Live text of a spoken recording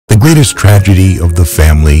greatest tragedy of the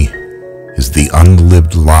family is the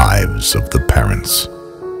unlived lives of the parents.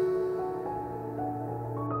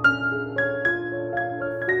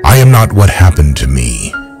 I am not what happened to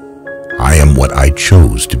me. I am what I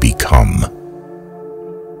chose to become.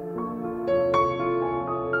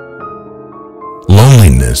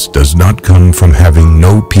 Loneliness does not come from having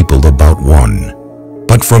no people about one,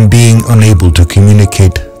 but from being unable to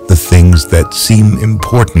communicate the things that seem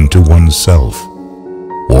important to oneself,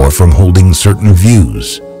 or from holding certain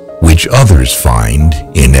views which others find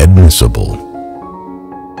inadmissible.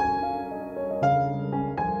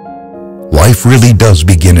 Life really does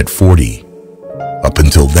begin at 40. Up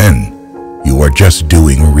until then, you are just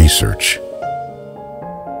doing research.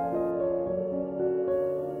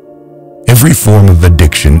 Every form of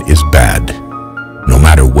addiction is bad, no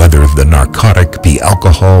matter whether the narcotic be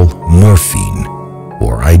alcohol, morphine,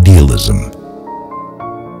 or idealism.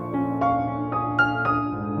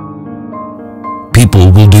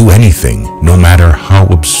 People will do anything, no matter how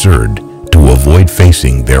absurd, to avoid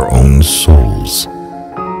facing their own souls.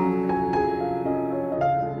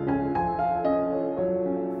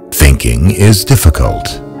 Thinking is difficult.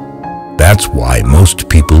 That's why most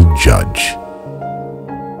people judge.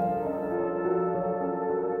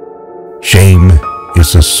 Shame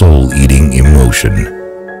is a soul-eating emotion.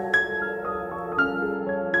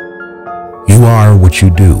 You are what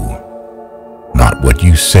you do, not what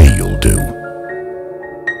you say you'll do.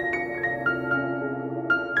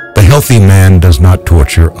 The healthy man does not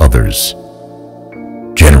torture others.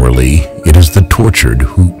 Generally, it is the tortured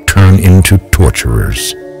who turn into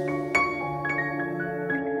torturers.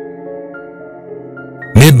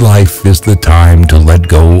 Midlife is the time to let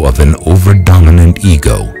go of an overdominant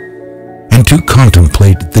ego and to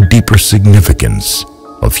contemplate the deeper significance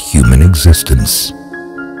of human existence.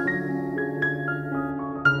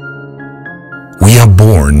 We are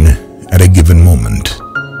born at a given moment,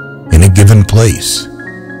 in a given place,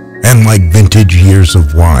 and like vintage years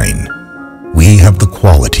of wine, we have the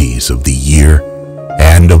qualities of the year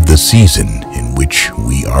and of the season in which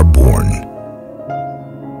we are born.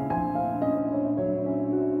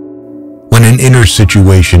 When an inner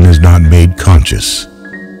situation is not made conscious,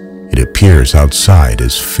 it appears outside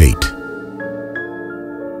as fate.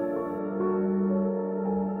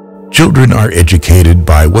 Children are educated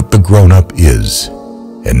by what the grown-up is,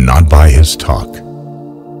 and not by his talk.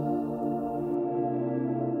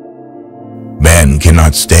 Man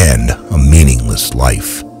cannot stand a meaningless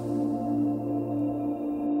life.